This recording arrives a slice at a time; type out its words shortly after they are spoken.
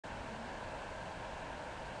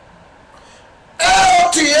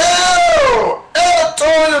RTL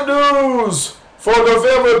editorial news for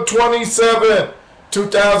November 27,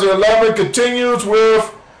 2011 continues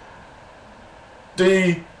with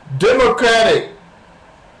the Democratic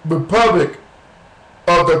Republic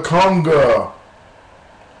of the Congo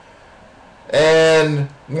and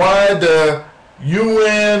why the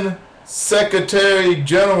UN Secretary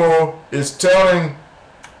General is telling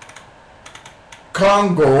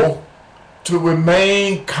Congo to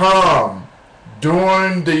remain calm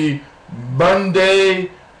during the Monday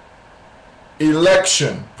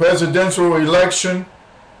election, presidential election,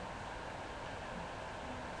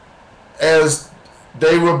 as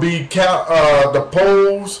they will be the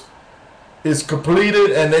polls is completed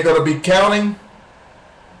and they're going to be counting,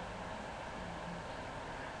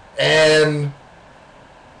 and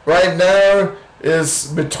right now is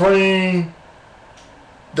between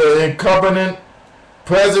the incumbent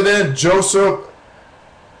President Joseph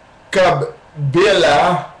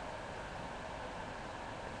Kabila,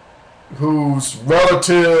 who's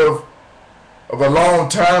relative of a long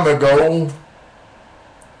time ago.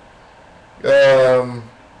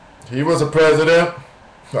 He was a president,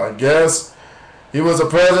 I guess. He was a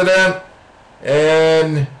president,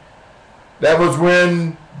 and that was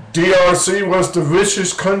when DRC was the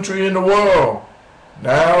richest country in the world.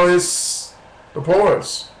 Now it's the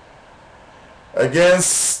poorest.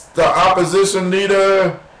 Against the opposition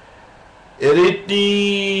leader,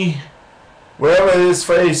 Eritni, whatever his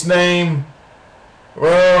face name.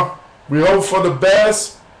 Well, we hope for the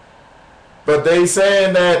best, but they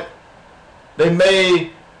saying that they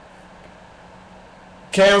may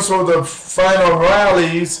cancel the final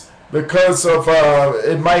rallies because of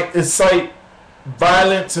it might incite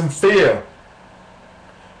violence and fear.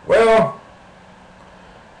 Well,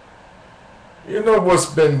 you know what's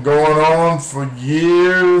been going on for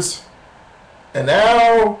years, and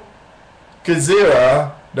now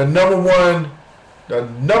Kazira, the number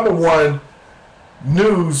one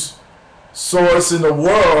news source in the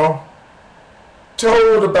world,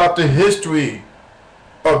 told about the history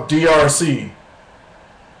of DRC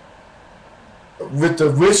with the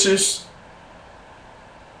richest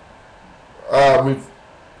with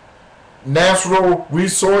natural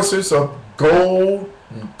resources of gold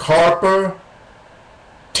and copper,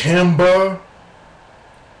 timber,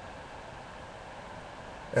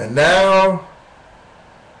 and now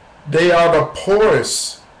they are the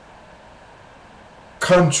poorest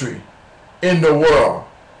country in the world,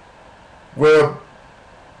 where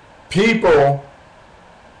people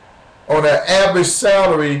on an average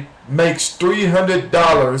salary makes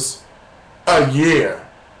 $300 a year.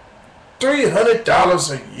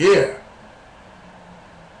 $300 a year.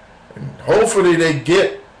 And hopefully they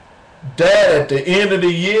get that at the end of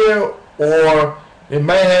the year, or they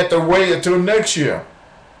may have to wait until next year,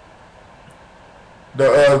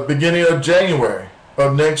 the beginning of January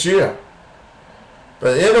of next year.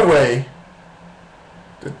 But anyway,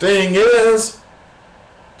 the thing is,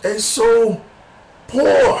 they're so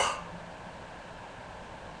poor,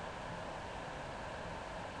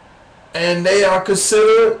 and they are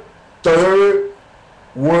considered third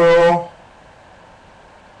world,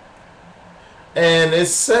 and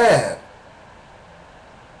it's sad.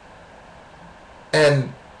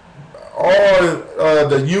 And all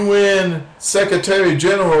the UN Secretary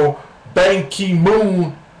General Ban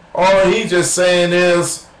Ki-moon, all he's just saying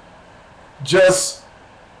is just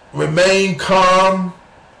remain calm,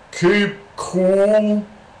 keep cool.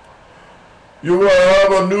 You will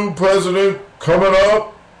have a new president coming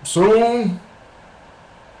up soon.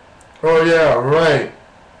 Oh yeah, right.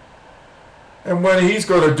 And what he's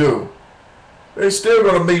going to do? They're still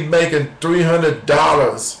going to be making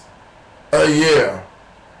 $300 a year,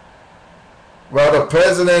 while the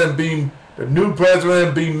new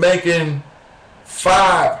president be making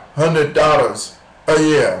 $500 a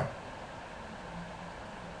year.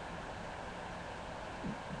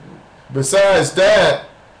 Besides that,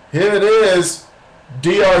 here it is,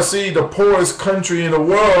 DRC, the poorest country in the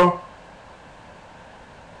world.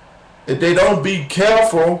 If they don't be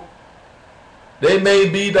careful, they may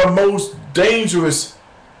be the most dangerous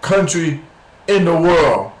country in the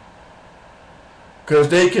world, because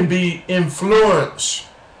they can be influenced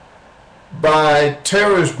by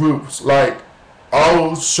terrorist groups like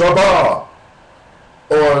Al-Shabaab,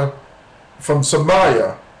 or from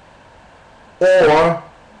Somalia, or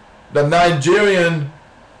the Nigerian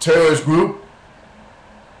terrorist group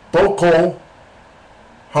Boko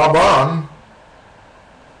Haram,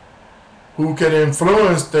 who can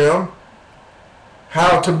influence them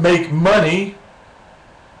how to make money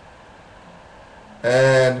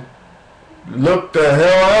and look the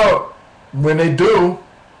hell out when they do.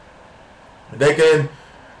 They can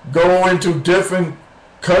go into different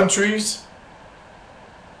countries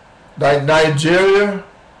like Nigeria,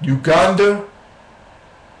 Uganda,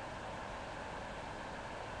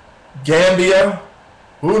 Gambia,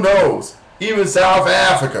 who knows, even South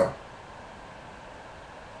Africa.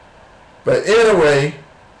 But anyway,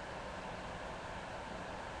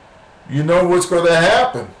 you know what's going to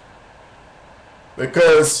happen,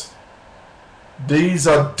 because these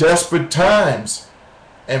are desperate times.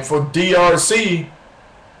 And for DRC,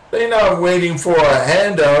 they're not waiting for a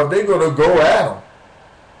handout. They're going to go at them.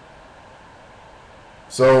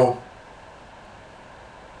 So,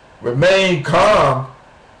 remain calm.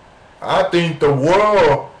 I think the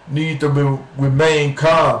world needs to remain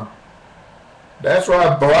calm. That's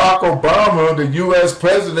why Barack Obama, the U.S.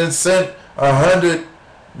 president, sent 100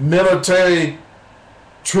 military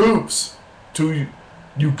troops to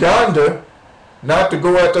Uganda, not to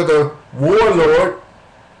go after the warlord,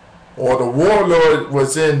 or the warlord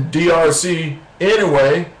was in DRC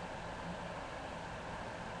anyway,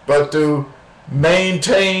 but to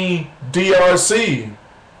maintain DRC,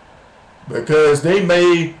 because they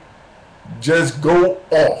may just go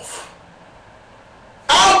off.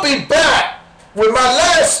 I'll be back with my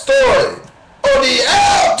last story on the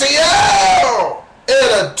LTL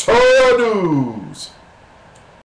editorial news.